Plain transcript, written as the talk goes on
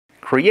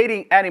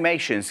Creating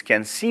animations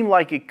can seem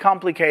like a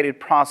complicated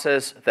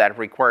process that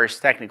requires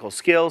technical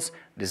skills,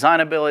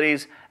 design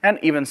abilities, and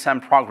even some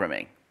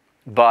programming.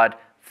 But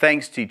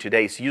thanks to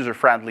today's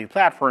user-friendly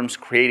platforms,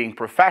 creating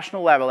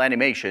professional-level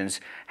animations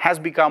has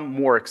become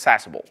more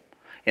accessible.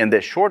 In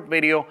this short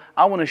video,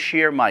 I want to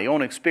share my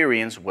own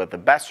experience with the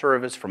best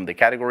service from the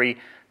category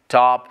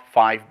Top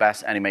 5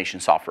 Best Animation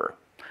Software.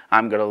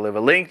 I'm going to leave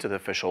a link to the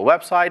official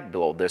website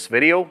below this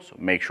video, so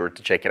make sure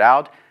to check it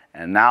out.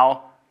 And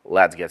now,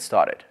 let's get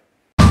started.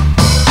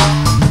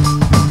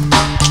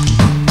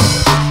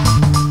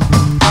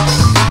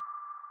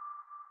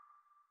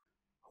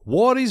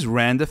 What is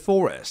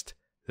RenderForest?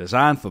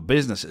 Designed for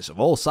businesses of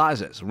all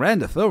sizes,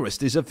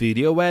 RenderForest is a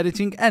video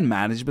editing and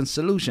management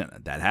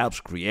solution that helps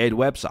create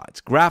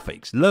websites,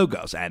 graphics,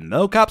 logos, and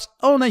mockups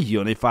on a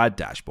unified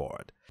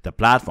dashboard. The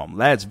platform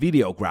lets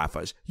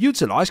videographers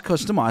utilize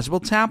customizable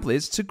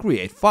templates to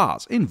create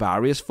files in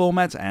various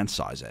formats and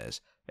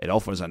sizes. It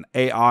offers an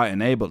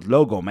AI-enabled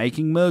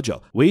logo-making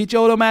module, which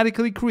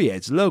automatically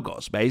creates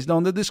logos based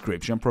on the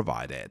description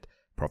provided.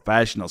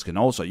 Professionals can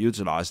also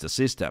utilize the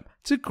system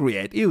to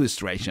create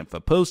illustrations for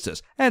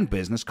posters and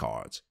business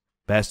cards.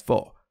 Best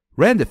 4.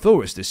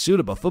 RenderForest is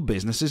suitable for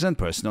businesses and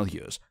personal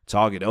use.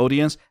 Target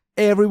audience,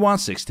 everyone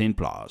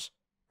 16+.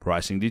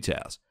 Pricing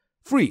details.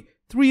 Free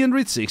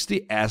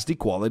 360 SD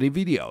quality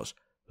videos.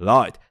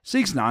 Light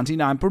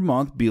 $6.99 per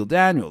month billed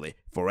annually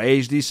for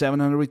HD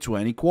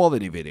 720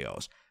 quality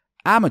videos.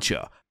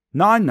 Amateur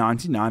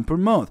 $9.99 per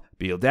month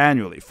billed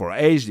annually for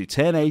HD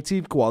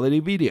 1080 quality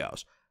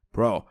videos.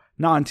 Pro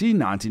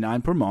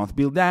 $19.99 per month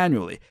billed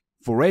annually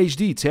for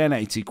HD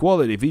 1080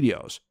 quality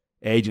videos.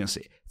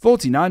 Agency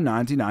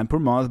 $49.99 per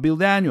month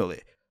billed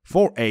annually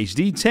for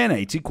HD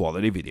 1080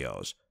 quality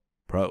videos.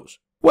 Pros.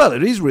 Well,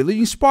 it is really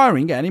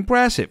inspiring and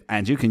impressive,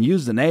 and you can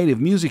use the native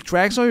music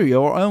tracks or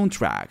your own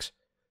tracks.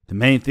 The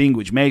main thing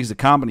which makes the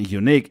company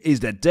unique is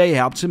that they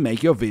help to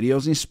make your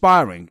videos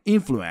inspiring,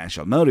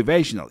 influential,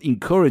 motivational,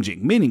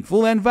 encouraging,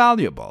 meaningful, and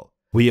valuable.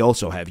 We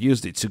also have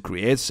used it to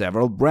create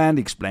several brand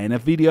explainer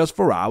videos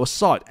for our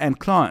site and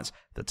clients.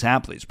 The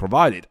templates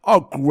provided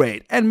are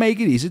great and make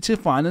it easy to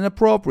find an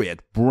appropriate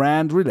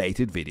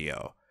brand-related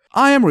video.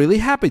 I am really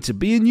happy to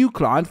be a new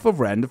client for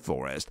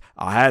RenderForest.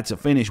 I had to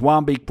finish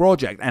one big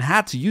project and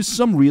had to use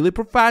some really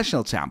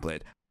professional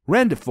template.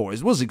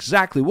 RenderForest was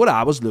exactly what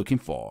I was looking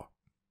for.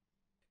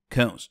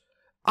 Cons.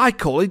 I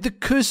call it the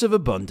curse of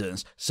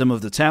abundance. Some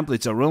of the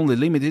templates are only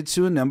limited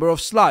to a number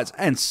of slides,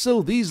 and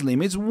so these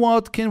limits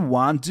what can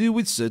one do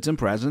with certain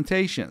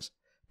presentations.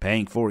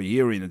 Paying for a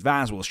year in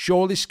advance will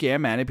surely scare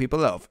many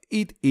people off.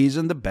 It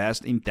isn't the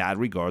best in that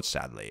regard,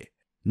 sadly.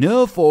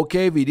 No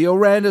 4K video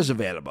renders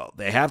available.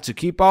 They have to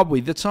keep up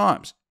with the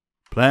times.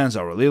 Plans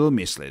are a little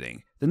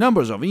misleading. The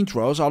numbers of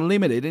intros are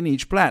limited in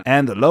each plan,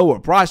 and the lower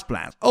priced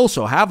plans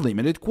also have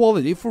limited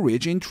quality for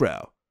each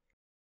intro.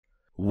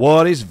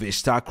 What is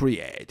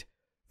Vistacreate?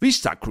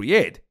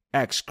 Vistacreate,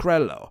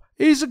 ex-Crello,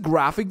 is a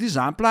graphic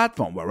design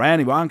platform where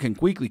anyone can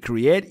quickly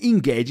create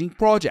engaging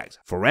projects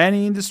for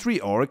any industry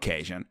or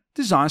occasion.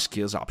 Design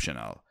skills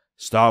optional.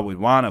 Start with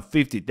one of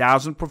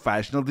 50,000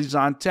 professional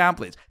design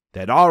templates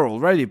that are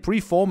already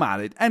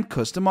pre-formatted and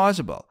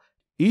customizable.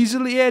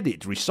 Easily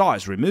edit,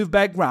 resize, remove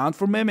background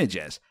from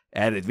images,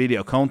 edit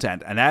video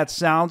content, and add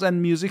sounds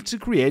and music to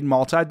create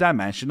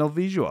multi-dimensional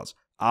visuals.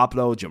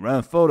 Upload your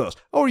own photos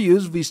or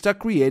use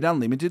Vistacreate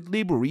Unlimited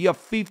library of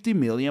 50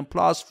 million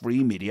plus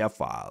free media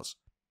files.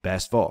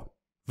 Best 4.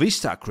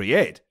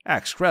 Vistacreate,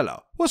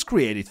 ex-Crello, was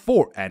created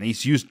for and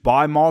is used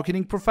by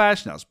marketing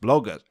professionals,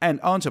 bloggers, and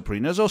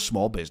entrepreneurs or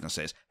small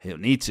businesses who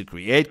need to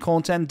create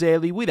content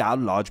daily without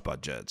large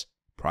budgets.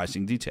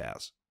 Pricing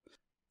details.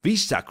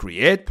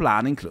 Vistacreate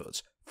plan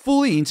includes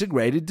fully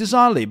integrated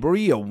design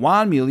library of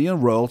 1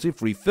 million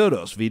royalty-free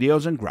photos,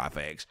 videos, and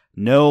graphics,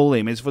 no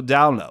limits for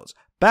downloads,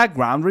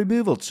 background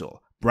removal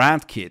tool,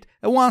 brand kit,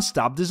 a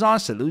one-stop design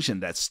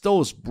solution that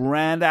stores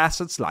brand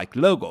assets like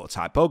logo,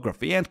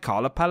 typography, and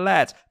color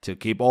palettes to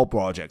keep all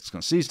projects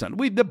consistent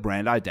with the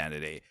brand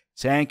identity,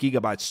 10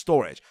 GB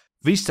storage.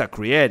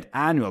 Vistacreate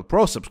annual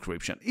Pro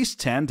subscription is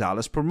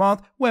 $10 per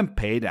month when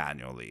paid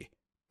annually.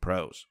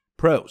 Pros.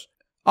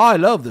 I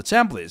love the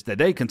templates that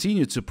they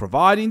continue to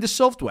provide in the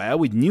software,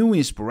 with new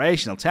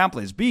inspirational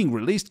templates being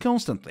released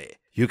constantly.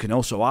 You can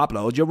also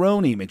upload your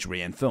own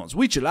imagery and fonts,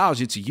 which allows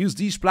you to use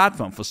this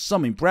platform for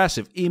some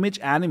impressive image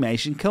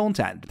animation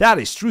content that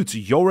is true to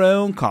your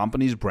own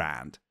company's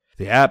brand.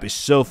 The app is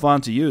so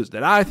fun to use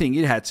that I think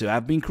it had to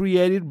have been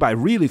created by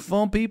really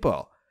fun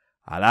people.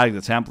 I like the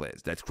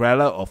templates that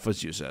Crello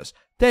offers users.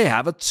 They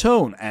have a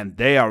tone and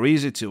they are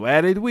easy to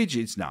edit, which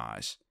is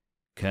nice.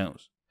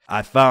 Cons.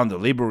 I found the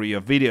library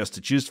of videos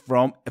to choose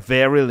from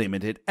very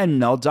limited and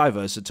not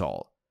diverse at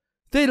all.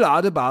 They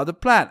lied about the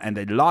plan and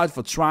they lied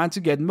for trying to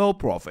get more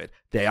profit.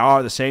 They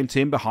are the same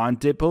team behind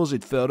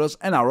Deposit Photos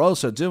and are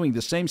also doing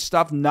the same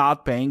stuff,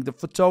 not paying the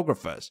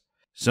photographers.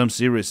 Some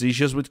serious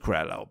issues with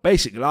Crello.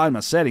 Basic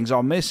alignment settings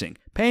are missing.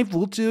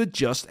 Painful to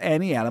adjust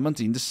any element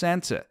in the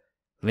center.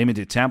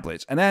 Limited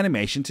templates and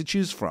animation to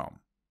choose from.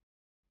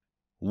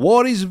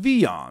 What is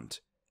Vyond?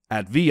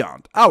 At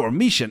Beyond, our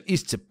mission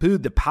is to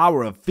put the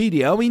power of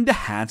video in the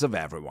hands of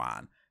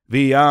everyone.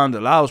 Beyond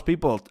allows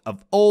people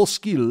of all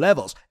skill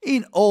levels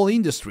in all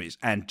industries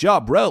and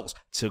job roles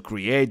to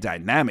create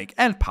dynamic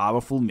and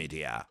powerful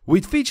media.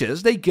 With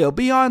features that go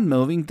beyond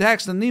moving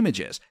text and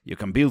images, you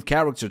can build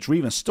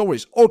character-driven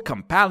stories or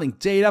compelling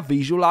data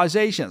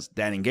visualizations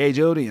that engage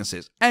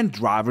audiences and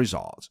drive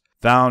results.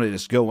 Founded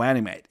as Go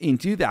Animate in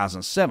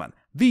 2007,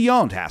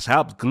 Beyond has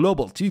helped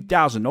global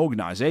 2,000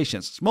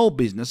 organizations, small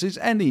businesses,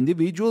 and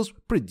individuals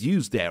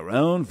produce their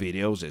own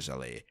videos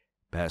easily.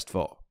 Best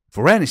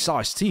for any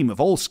size team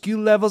of all skill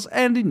levels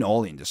and in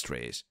all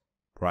industries.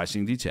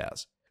 Pricing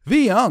details.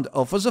 Beyond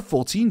offers a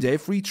 14-day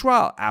free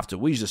trial, after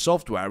which the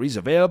software is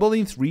available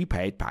in 3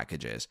 paid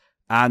packages.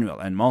 Annual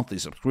and monthly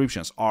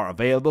subscriptions are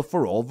available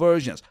for all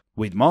versions,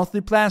 with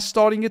monthly plans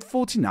starting at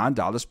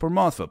 $49 per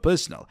month for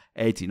personal,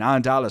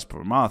 $89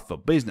 per month for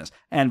business,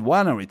 and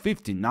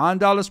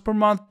 $159 per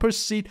month per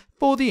seat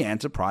for the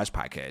enterprise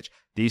package.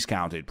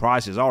 Discounted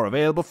prices are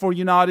available for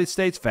United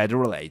States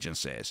federal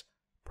agencies.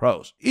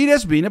 Pros. It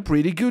has been a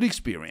pretty good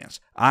experience.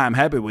 I am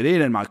happy with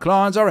it and my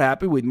clients are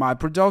happy with my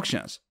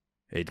productions.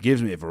 It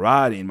gives me a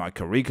variety in my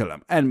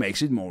curriculum and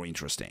makes it more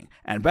interesting.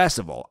 And best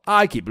of all,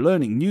 I keep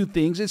learning new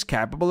things it's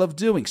capable of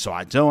doing, so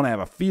I don't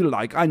ever feel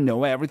like I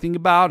know everything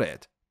about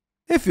it.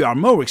 If you are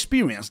more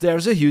experienced,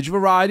 there's a huge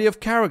variety of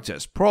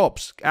characters,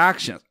 props,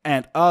 actions,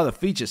 and other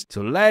features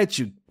to let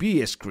you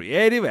be as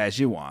creative as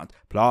you want.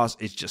 Plus,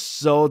 it's just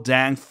so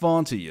dang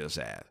fun to use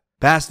it.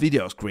 Best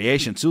Videos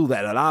creation tool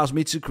that allows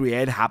me to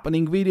create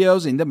happening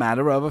videos in the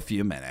matter of a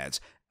few minutes.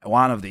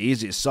 One of the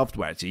easiest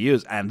software to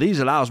use, and this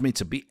allows me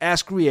to be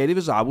as creative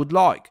as I would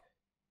like.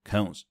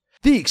 Cons.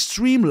 The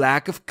extreme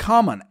lack of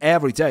common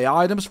everyday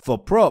items for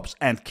props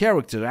and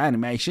character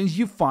animations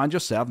you find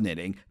yourself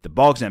needing. The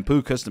box and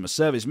poo customer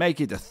service make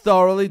it a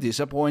thoroughly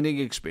disappointing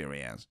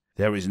experience.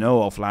 There is no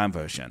offline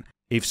version.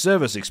 If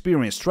servers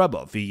experience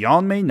trouble,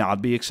 Beyond may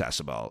not be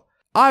accessible.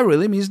 I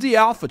really miss the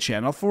alpha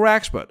channel for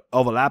expert.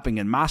 Overlapping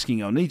and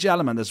masking on each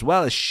element as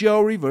well as show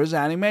reverse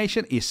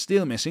animation is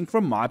still missing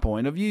from my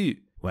point of view.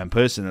 When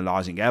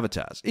personalizing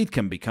avatars, it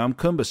can become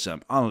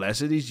cumbersome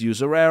unless it is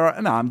user error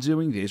and I'm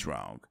doing this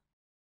wrong.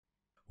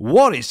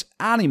 What is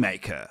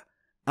Animaker?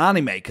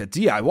 Animaker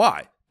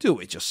DIY, do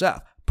it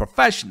yourself,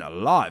 professional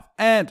live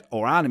and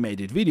or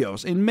animated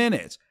videos in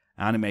minutes.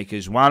 Animaker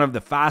is one of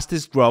the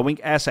fastest growing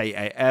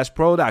SaaS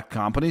product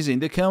companies in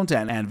the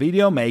content and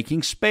video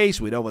making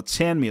space with over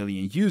 10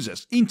 million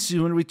users in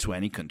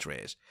 220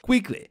 countries.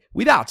 Quickly,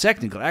 without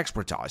technical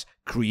expertise,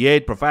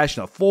 create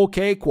professional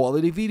 4K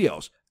quality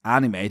videos,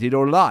 animated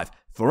or live,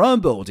 for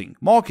onboarding,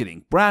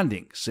 marketing,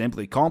 branding,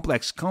 simply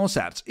complex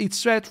concepts,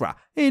 etc.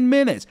 in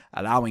minutes,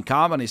 allowing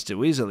companies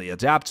to easily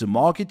adapt to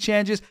market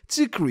changes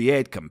to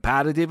create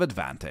competitive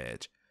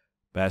advantage.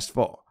 Best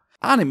for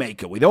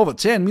Animaker, with over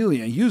 10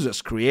 million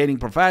users creating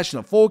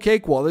professional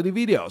 4K quality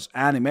videos,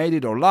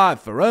 animated or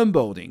live, for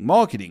onboarding,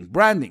 marketing,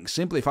 branding,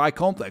 simplify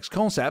complex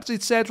concepts,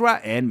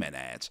 etc. in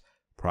minutes.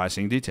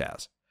 Pricing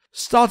details.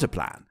 Starter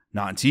plan,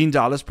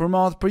 $19 per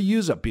month per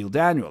user billed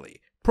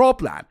annually. Pro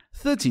plan,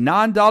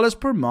 $39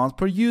 per month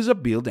per user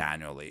billed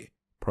annually.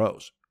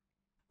 Pros.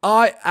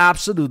 I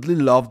absolutely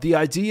love the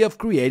idea of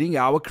creating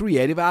our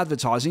creative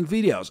advertising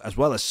videos, as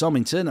well as some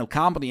internal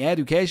company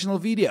educational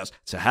videos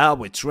to help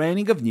with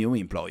training of new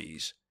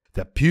employees.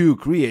 The pure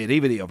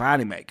creativity of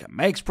Animaker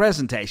makes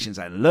presentations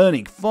and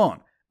learning fun.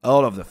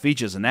 All of the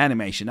features and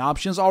animation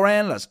options are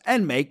endless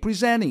and make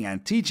presenting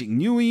and teaching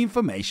new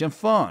information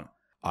fun.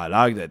 I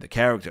like that the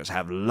characters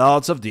have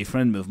lots of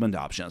different movement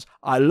options.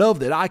 I love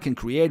that I can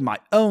create my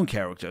own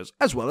characters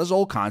as well as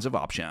all kinds of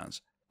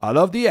options. I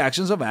love the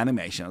actions of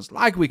animations,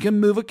 like we can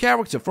move a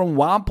character from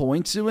one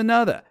point to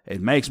another.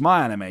 It makes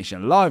my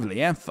animation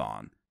lively and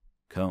fun.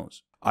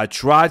 Cons. I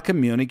tried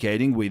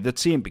communicating with the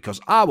team because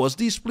I was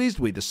displeased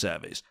with the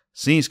service.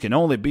 Scenes can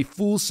only be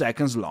full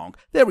seconds long.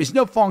 There is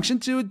no function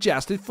to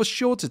adjust it for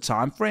shorter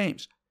time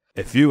frames.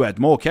 If you add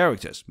more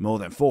characters, more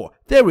than 4,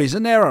 there is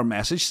an error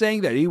message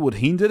saying that it would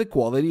hinder the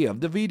quality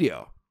of the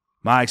video.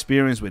 My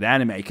experience with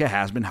Animaker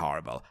has been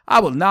horrible. I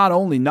will not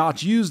only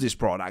not use this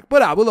product,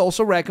 but I will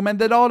also recommend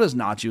that others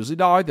not use it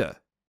either.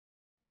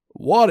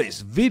 What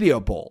is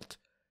VideoBolt?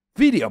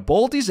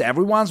 VideoBolt is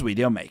everyone's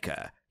video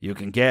maker. You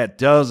can get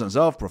dozens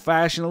of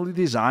professionally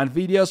designed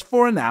videos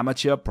for an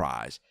amateur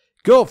price.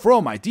 Go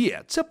from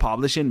idea to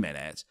publish in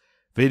minutes.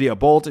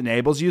 VideoBolt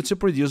enables you to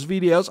produce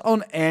videos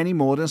on any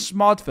modern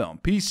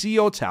smartphone,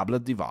 PC or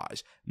tablet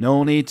device.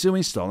 No need to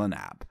install an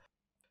app.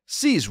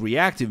 Seize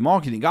reactive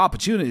marketing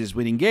opportunities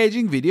with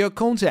engaging video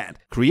content,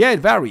 create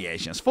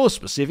variations for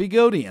specific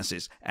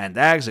audiences, and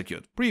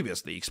execute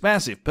previously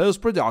expensive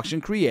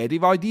post-production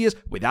creative ideas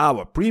with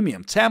our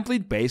premium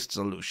template-based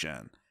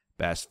solution.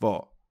 Best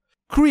for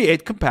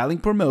create compelling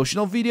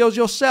promotional videos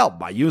yourself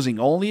by using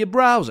only a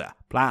browser.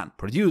 Plan,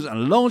 produce,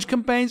 and launch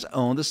campaigns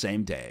on the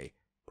same day.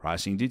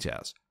 Pricing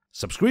details.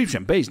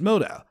 Subscription-based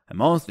model. A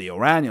monthly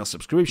or annual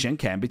subscription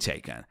can be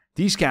taken.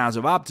 Discounts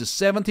of up to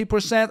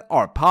 70%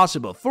 are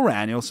possible for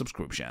annual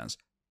subscriptions.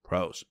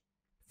 Pros.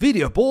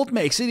 VideoBolt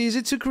makes it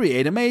easy to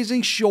create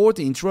amazing short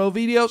intro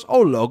videos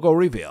or logo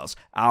reveals.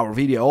 Our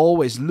video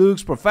always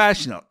looks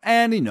professional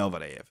and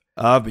innovative.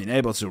 I've been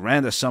able to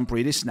render some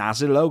pretty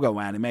snazzy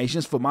logo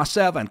animations for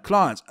myself and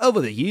clients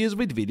over the years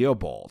with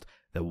VideoBolt.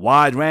 The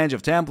wide range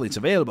of templates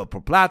available per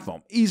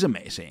platform is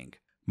amazing.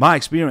 My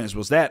experience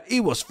was that it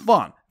was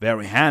fun,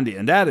 very handy,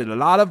 and added a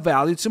lot of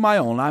value to my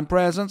online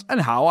presence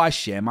and how I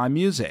share my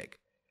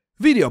music.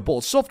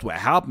 VideoBolt software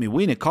helped me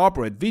win a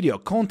corporate video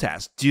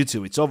contest due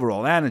to its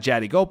overall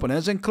energetic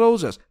openers and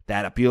closers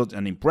that appealed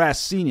and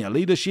impressed senior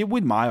leadership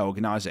with my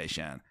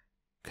organization.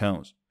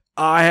 Cons.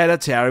 I had a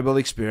terrible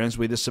experience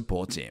with the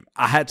support team.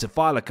 I had to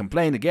file a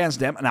complaint against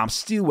them and I'm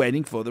still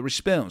waiting for the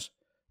response.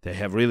 They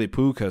have really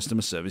poor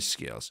customer service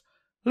skills,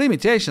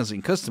 limitations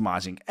in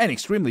customizing, and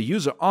extremely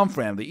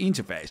user-unfriendly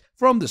interface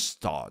from the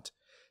start.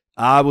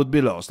 I would be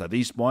lost at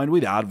this point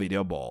without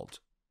VideoBolt.